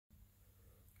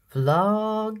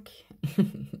vlog.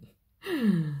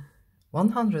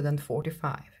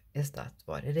 145, is that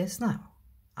what it is now?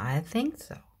 I think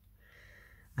so.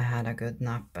 I had a good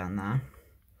nap and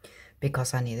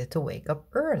because I needed to wake up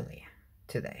early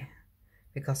today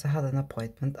because I had an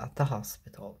appointment at the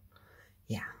hospital.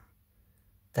 Yeah,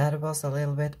 that was a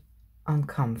little bit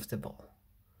uncomfortable.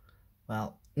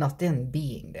 Well, not in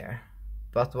being there,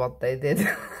 but what they did.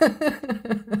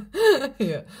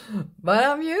 Yeah, but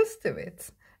I'm used to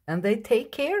it, and they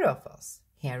take care of us.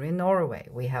 Here in Norway,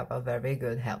 we have a very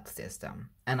good health system,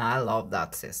 and I love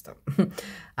that system.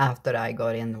 After I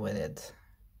got in with it,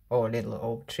 a little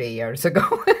over 3 years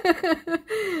ago.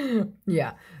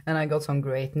 Yeah, and I got some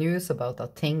great news about a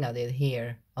thing I did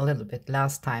here a little bit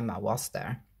last time I was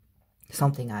there.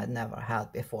 Something I had never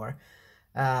had before.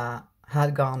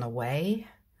 Had gone away.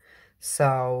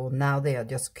 So now they are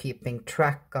just keeping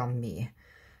track on me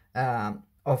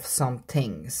of some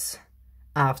things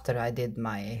after I did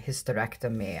my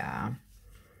hysterectomy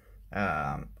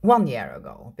 1 year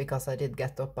ago, because I did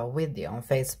get up a video on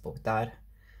Facebook that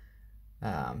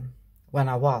when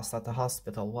I was at the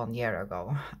hospital 1 year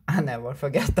ago. I never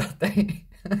forget that day.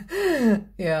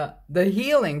 Yeah, the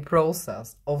healing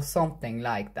process of something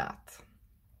like that.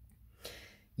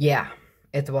 Yeah,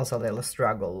 it was a little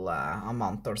struggle, a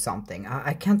month or something.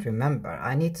 I can't remember.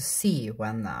 I need to see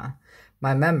when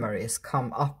my memories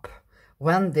come up.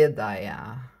 When did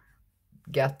I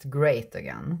get great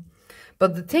again?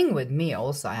 But the thing with me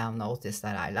also, I have noticed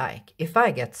that I like, if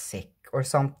I get sick or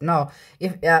something, no,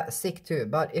 if sick too,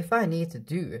 but if I need to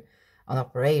do an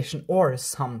operation or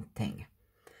something,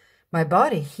 my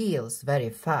body heals very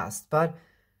fast, but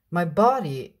my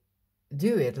body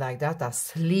do it like that. I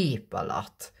sleep a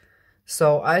lot.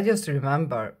 So I just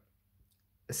remember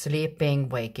sleeping,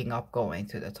 waking up, going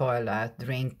to the toilet,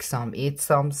 drink some, eat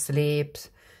some, sleep,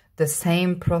 the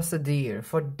same procedure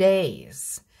for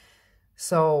days.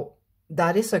 So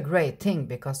that is a great thing,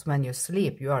 because when you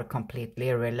sleep, you are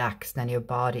completely relaxed and your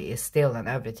body is still and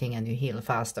everything, and you heal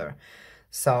faster.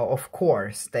 So of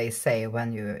course they say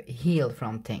when you heal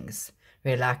from things,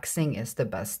 relaxing is the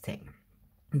best thing.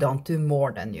 Don't do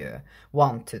more than you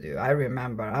want to do. I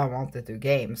remember I wanted to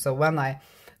game. So when I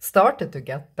started to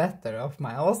get better of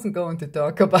my, I wasn't going to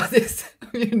talk about this,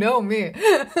 you know me.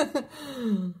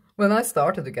 When I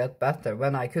started to get better,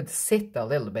 when I could sit a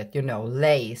little bit, you know,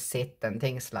 lay, sit and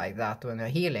things like that when you're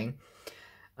healing,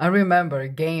 I remember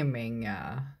gaming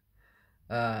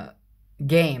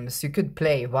games you could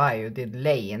play while you did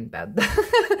lay in bed.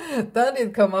 That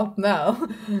did come up now.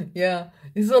 Yeah,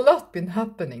 it's a lot been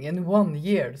happening in 1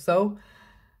 year. So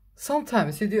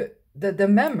sometimes you do the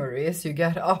memories you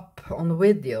get up on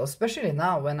video, especially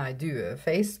now when I do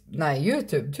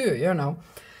YouTube too, you know.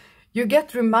 You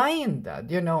get reminded,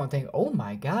 you know, and think, oh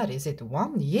my God, is it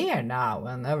 1 year now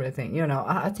and everything? You know,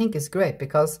 I think it's great,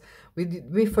 because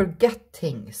we forget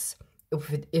things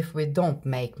if we don't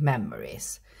make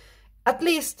memories. At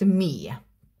least me.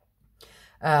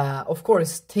 Of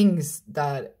course, things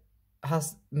that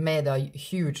has made a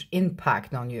huge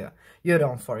impact on you, you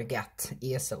don't forget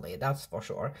easily, that's for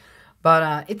sure.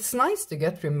 But it's nice to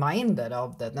get reminded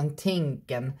of that and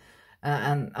think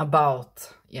and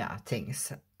about, yeah,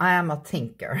 things. I am a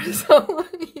thinker, so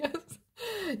yes.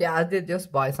 Yeah, I did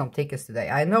just buy some tickets today.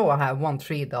 I know I have won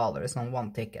 $3 on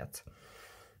one ticket.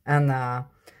 And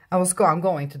I'm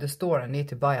going to the store and need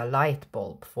to buy a light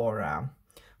bulb for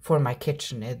my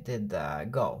kitchen. It did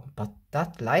go. But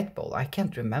that light bulb, I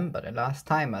can't remember the last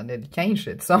time I did change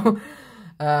it. So,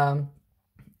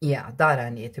 yeah, that I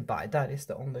need to buy. That is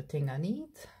the only thing I need.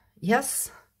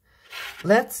 Yes,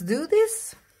 let's do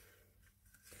this.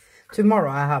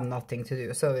 Tomorrow I have nothing to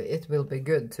do, so it will be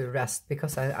good to rest,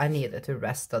 because I needed to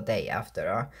rest a day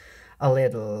after a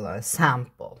little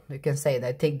sample. You can say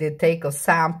they did take a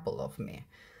sample of me.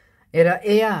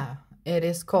 Yeah, it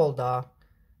is called a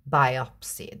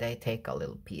biopsy. They take a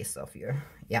little piece of you,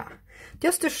 yeah,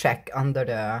 just to check under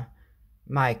the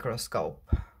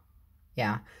microscope.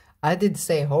 Yeah, I did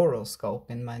say horoscope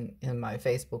in my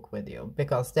Facebook video,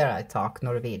 because there I talk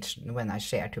Norwegian when I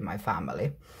share to my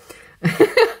family.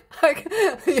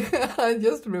 Yeah, I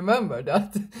just remember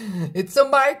that. It's a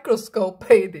microscope,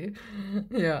 Heidi.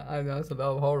 Yeah, I also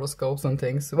love horoscopes and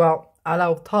things. Well, I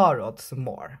love tarots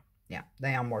more. Yeah,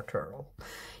 they are more thorough.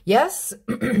 Yes,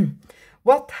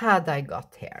 what had I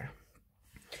got here?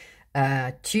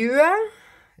 20,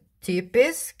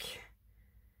 typisk.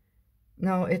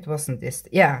 No, it wasn't this.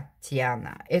 Yeah,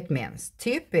 Tiana. It means,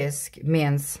 typisk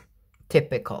means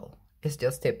typical. It's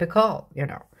just typical, you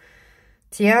know.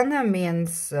 Tiana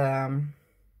means, and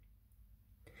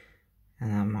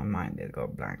then my mind did go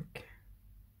blank.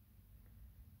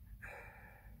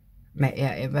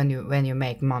 Yeah, when you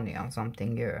make money on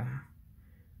something, you...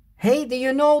 Hey, do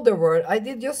you know the word? I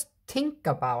did just think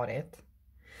about it.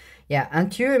 Yeah,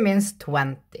 and 2 means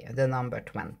 20, the number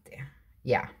 20.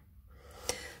 Yeah.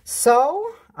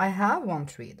 So, I have won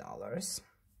 $3.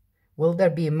 Will there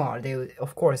be more?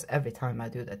 Of course, every time I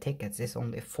do the tickets, there's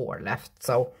only 4 left.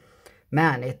 So,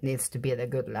 man, it needs to be the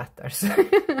good letters.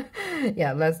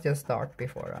 Yeah, let's just start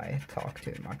before I talk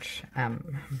too much.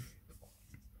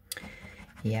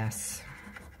 Yes.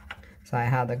 So I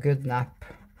had a good nap.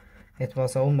 It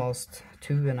was almost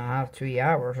 2.5, 3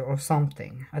 hours or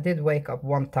something. I did wake up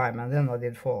one time and then I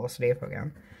did fall asleep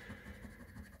again.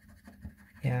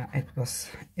 Yeah, it was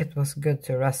good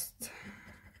to rest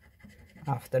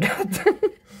after that.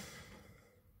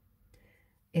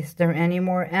 Is there any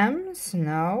more M's?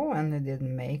 No, and I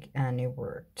didn't make any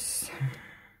words.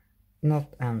 Not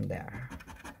M there.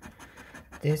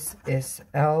 This is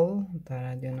L that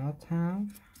I do not have.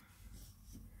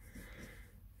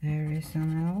 There is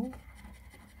an L.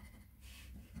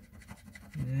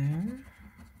 There.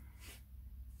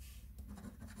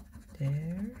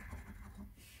 There.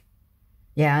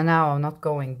 Yeah, now I'm not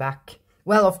going back.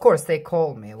 Well, of course they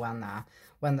call me when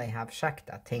they have checked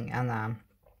that thing, and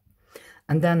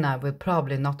then I will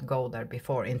probably not go there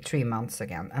before in 3 months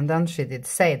again. And then she did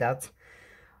say that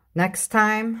next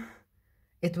time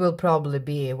it will probably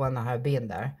be, when I have been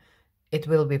there, it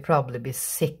will be probably be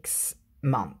 6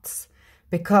 months.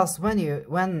 Because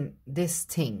when this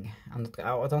thing,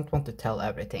 I don't want to tell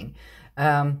everything,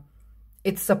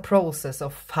 it's a process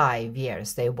of 5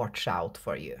 years. They watch out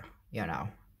for you, you know.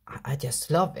 I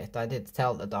just love it. I did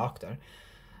tell the doctor.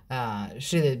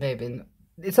 She did maybe,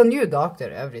 it's a new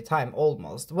doctor every time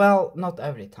almost. Well, not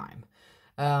every time.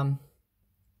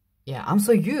 Yeah, I'm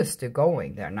so used to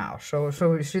going there now. So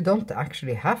she don't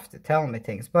actually have to tell me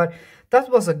things. But that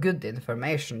was a good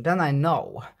information. Then I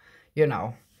know, you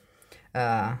know,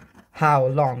 how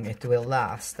long it will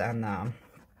last and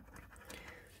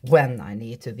when I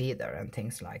need to be there and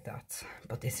things like that.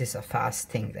 But this is a fast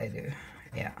thing they do.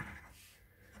 Yeah.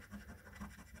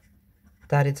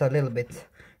 That it's a little bit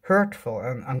hurtful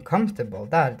and uncomfortable.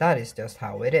 That is just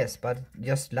how it is. But it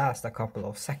just lasts a couple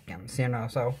of seconds, you know.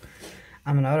 So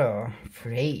I'm not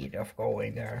afraid of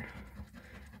going there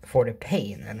for the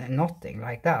pain and nothing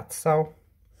like that. So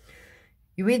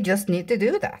we just need to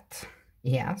do that.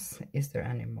 Yes. Is there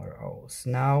any more O's?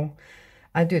 No.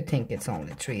 I do think it's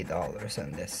only $3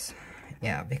 in this.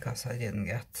 Yeah, because I didn't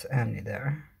get any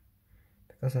there.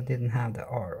 Because I didn't have the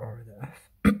R or the F.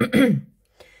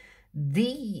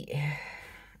 D.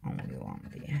 Only one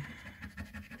D.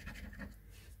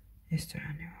 Is there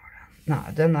any more? No,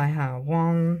 then I have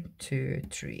 1, 2,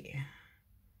 3.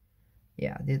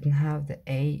 Yeah, I didn't have the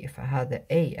A. If I had the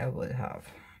A, I would have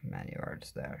many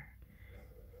words there.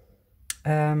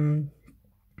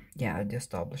 Yeah, I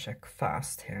just double check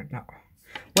fast here now.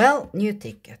 Well, new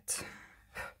ticket.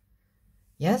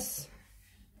 Yes,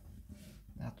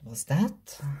 that was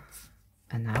that.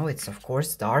 And now it's of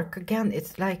course dark again.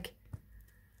 It's like,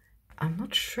 I'm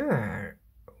not sure.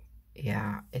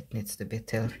 Yeah, it needs to be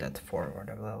tilted forward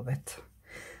a little bit.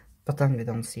 But then we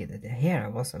don't see that here I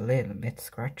was a little bit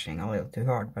scratching a little too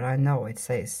hard. But I know it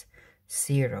says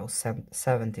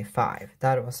 0.75.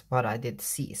 That was what I did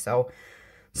see. So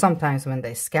sometimes when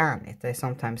they scan it, they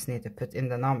sometimes need to put in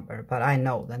the number, but I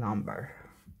know the number.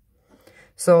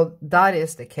 So that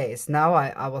is the case. Now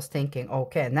I was thinking,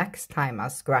 okay, next time I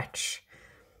scratch,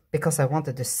 because I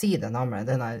wanted to see the number, and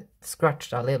then I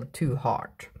scratched a little too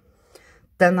hard.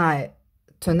 Then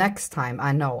next time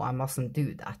I know I mustn't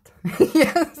do that.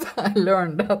 Yes, I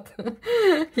learned that.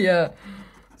 Yeah.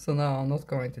 So now I'm not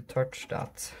going to touch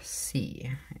that C.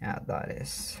 Yeah, that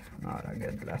is not a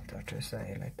good letter to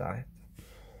say like that.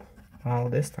 Well,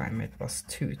 this time it was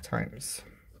 2 times.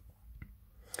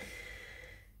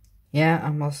 Yeah, I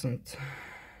mustn't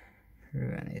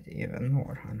ruin it even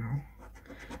more, I know.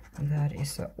 And that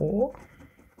is a O.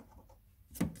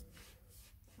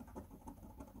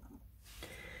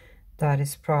 That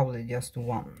is probably just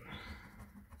 1.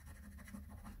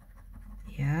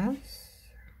 Yes.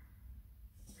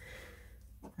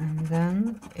 And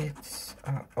then it's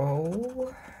a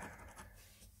O.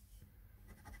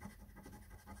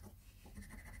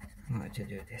 I'm going to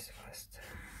do this first.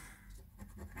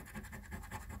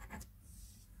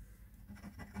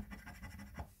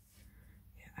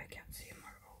 Yeah, I can see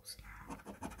more O's now.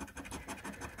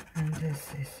 And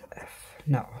this is F.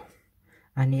 No,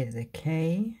 I need the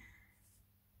K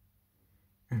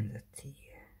and the T.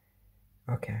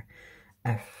 Okay,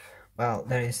 F. Well,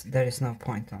 there is no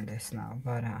point on this now,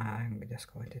 but I'm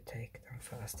just going to take them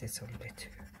first. It's only 2.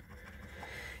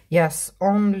 Yes,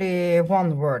 only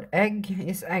one word. Egg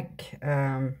is egg.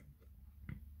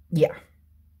 Yeah.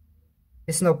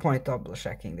 It's no point double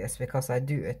checking this because I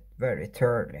do it very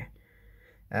thoroughly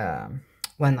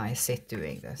when I sit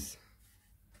doing this.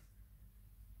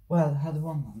 Well, I had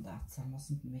one on that, so I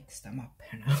mustn't mix them up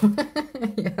here now.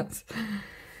 Yes.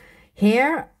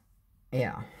 Here,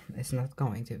 yeah, it's not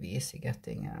going to be easy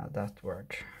getting that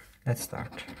word. Let's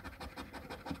start.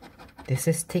 This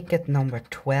is ticket number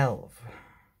 12.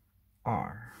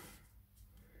 R.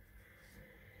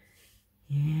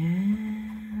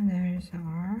 Yeah, there is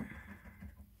R.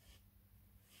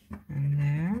 And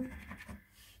there.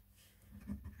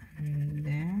 And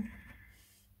there.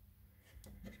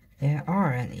 Yeah,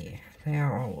 R and E. They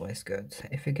are always good.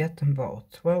 If you get them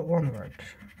both. Well, one word.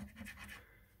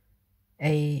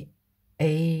 Yeah,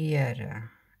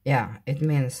 it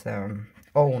means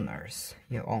owners.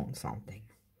 You own something.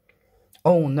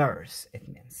 Owners, it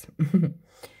means.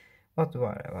 What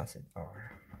word was it?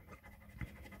 R.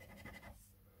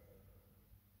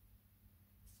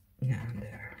 Yeah,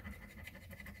 there.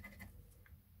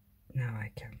 Now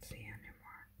I can't see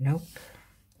anymore. Nope.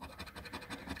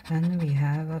 Then we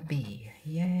have a B.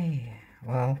 Yay.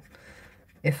 Well,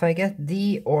 if I get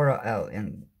D or a L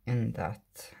in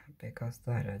that, because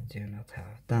that I do not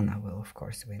have, then I will of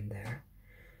course win there.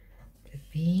 The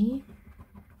B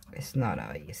is not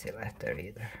an easy letter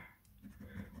either.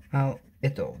 Well,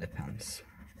 it all depends.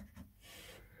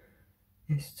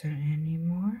 Is there any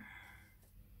more?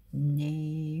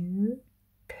 Nope.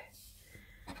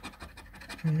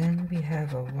 And then we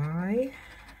have a Y.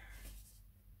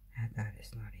 And that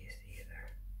is not easy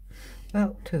either.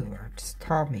 Well, two words.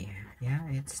 Tommy. Yeah,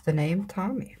 it's the name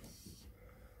Tommy.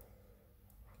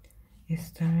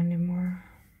 Is there any more?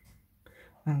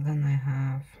 Well, then I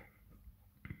have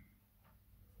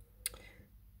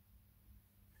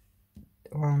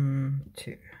 1,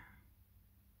 2.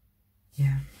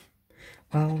 Yeah.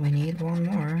 Well, we need one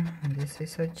more, and this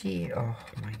is a G. Oh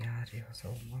my god, it was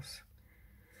almost.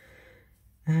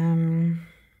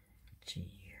 G.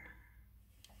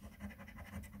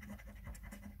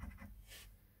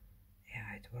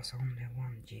 Yeah, it was only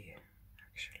one G,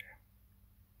 actually.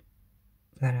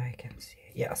 That I can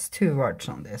see. Yes, 2 words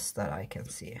on this that I can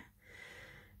see.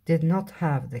 Did not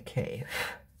have the K.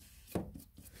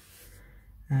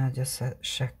 Just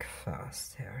check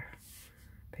fast here.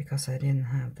 Because I didn't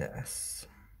have the S.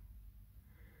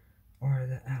 Or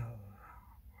the L.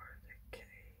 Or the K.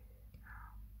 No.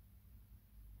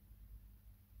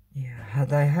 Yeah,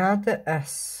 had I had the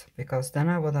S, because then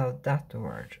I would have that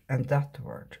word, and that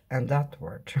word, and that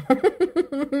word.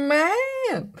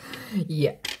 Man!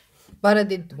 Yeah. But I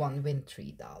did win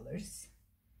 $3.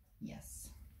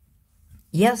 Yes.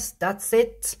 Yes, that's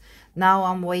it. Now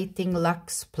I'm waiting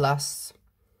Lux Plus.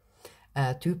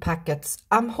 2 packets.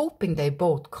 I'm hoping they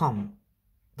both come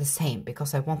the same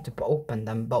because I want to open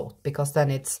them both, because then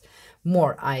it's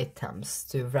more items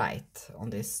to write on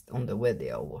the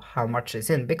video how much is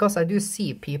in, because I do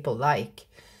see people like,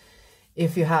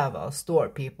 if you have a store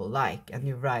people like and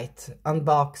you write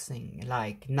unboxing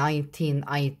like 19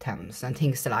 items and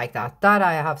things like that, that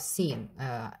I have seen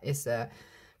is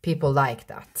people like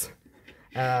that,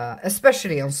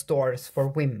 especially on stores for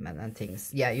women and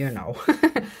things. Yeah, you know.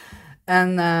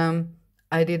 And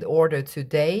I did order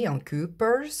today on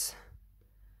Cooper's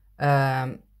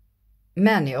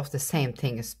many of the same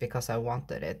things because I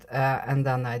wanted it, and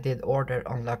then I did order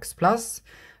on Lux Plus,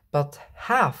 but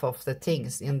half of the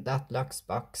things in that Lux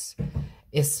box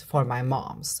is for my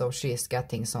mom, so she is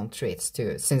getting some treats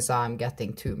too, since I'm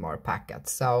getting 2 more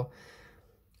packets. So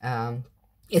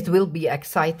it will be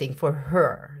exciting for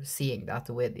her seeing that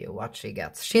video, what she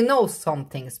gets. She knows some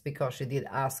things because she did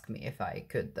ask me if I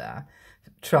could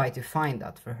try to find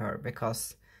that for her,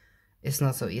 because it's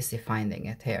not so easy finding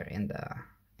it here in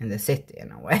the city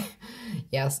in a way.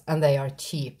 Yes, and they are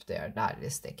cheap there. That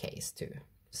is the case too.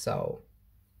 So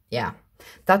yeah,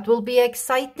 that will be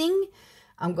exciting.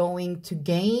 I'm going to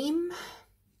game.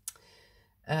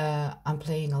 I'm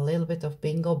playing a little bit of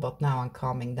bingo, but now I'm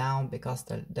calming down because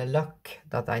the luck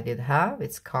that I did have,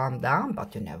 it's calmed down,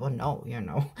 but you never know, you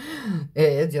know.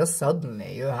 It just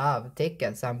suddenly you have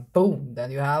tickets and boom,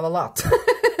 then you have a lot.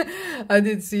 I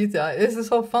did see that. This is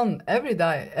so fun. Every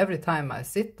time I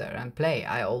sit there and play,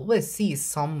 I always see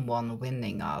someone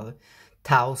winning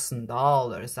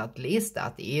 $1,000 at least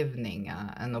that evening,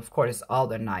 and of course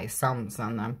other nice sums,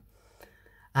 and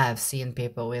I have seen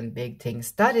people win big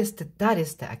things. That is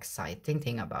the exciting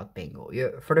thing about bingo.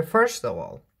 For the first of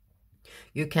all,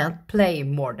 you can't play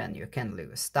more than you can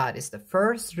lose. That is the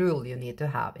first rule you need to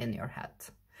have in your head.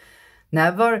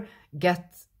 Never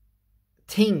get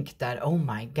think that, oh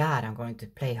my God, I'm going to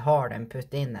play hard and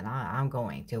put in and I'm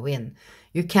going to win.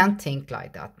 You can't think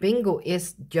like that. Bingo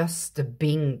is just a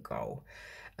bingo.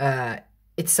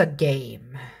 It's a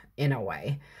game in a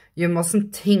way. You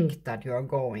mustn't think that you're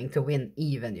going to win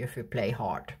even if you play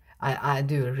hard. I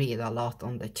do read a lot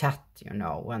on the chat, you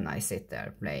know, when I sit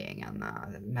there playing, and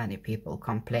many people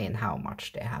complain how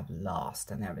much they have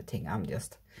lost and everything.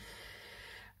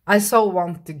 I so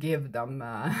want to give them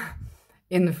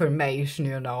information,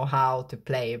 you know, how to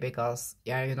play, because,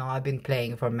 yeah, you know, I've been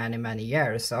playing for many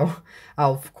years, so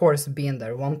I've of course been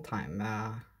there one time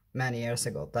many years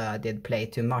ago that I did play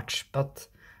too much, but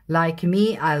like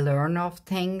me, I learn of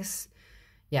things.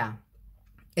 Yeah,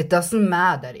 it doesn't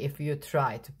matter if you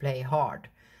try to play hard.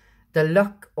 The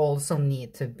luck also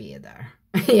need to be there.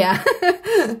 Yeah.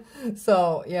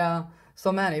 So, yeah,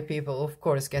 so many people, of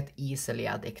course, get easily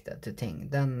addicted to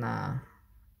things. Then,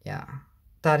 yeah,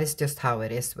 that is just how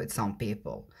it is with some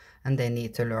people. And they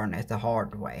need to learn it the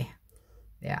hard way.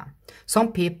 Yeah.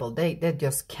 Some people, they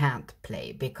just can't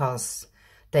play because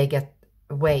they get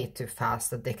way too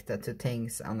fast addicted to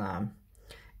things. And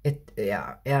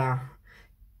yeah.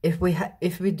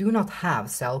 If we do not have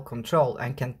self-control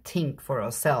and can think for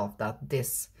ourselves that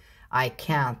this, I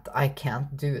can't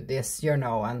do this, you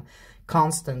know, and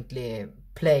constantly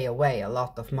play away a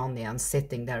lot of money and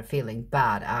sitting there feeling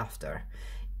bad after.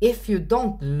 If you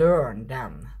don't learn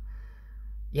then,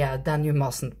 yeah, then you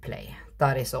mustn't play.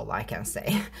 That is all I can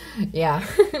say. Yeah.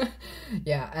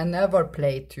 Yeah, and never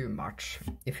play too much.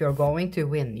 If you're going to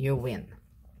win, you win.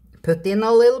 Put in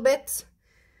a little bit.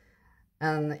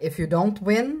 And if you don't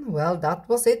win, well, that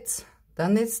was it.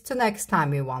 Then it's the next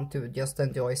time you want to just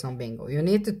enjoy some bingo. You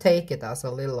need to take it as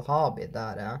a little hobby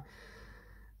that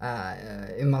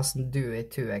you mustn't do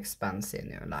it too expensive,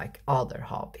 you know, like other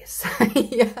hobbies.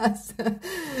 Yes.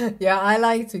 Yeah, I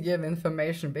like to give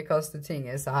information because the thing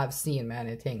is, I have seen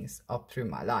many things up through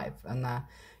my life. And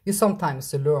you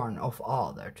sometimes learn of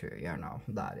other too, you know,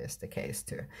 that is the case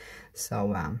too.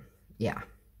 So, yeah.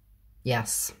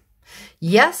 Yes.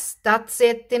 Yes, that's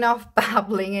it. Enough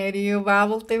babbling, Heidi. You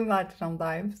babble too much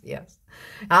sometimes. Yes.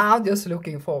 I'm just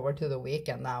looking forward to the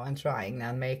weekend now and trying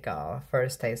and make a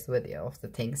first taste video of the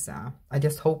things. I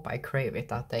just hope I crave it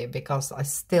that day, because I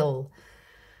still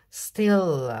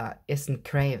isn't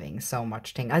craving so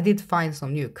much thing. I did find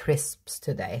some new crisps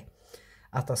today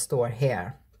at a store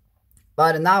here.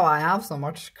 But now I have so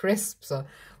much crisps. So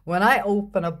when I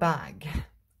open a bag,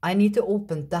 I need to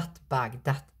open that bag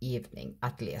that evening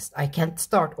at least. I can't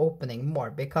start opening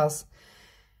more, because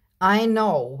I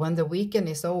know when the weekend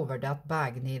is over, that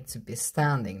bag needs to be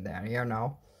standing there, you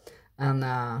know. And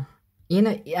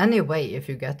anyway, if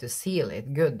you get to seal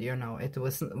it good, you know, it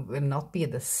will not be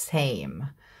the same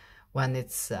when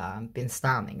it's been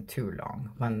standing too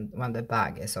long, when the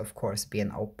bag is of course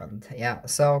being opened. Yeah,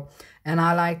 so, and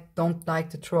I don't like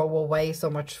to throw away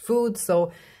so much food,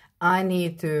 so I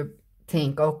need to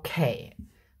think, okay,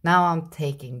 now I'm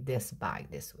taking this bag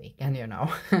this week, and you know.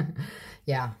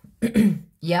 Yeah.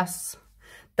 Yes,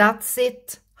 that's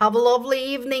it. Have a lovely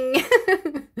evening.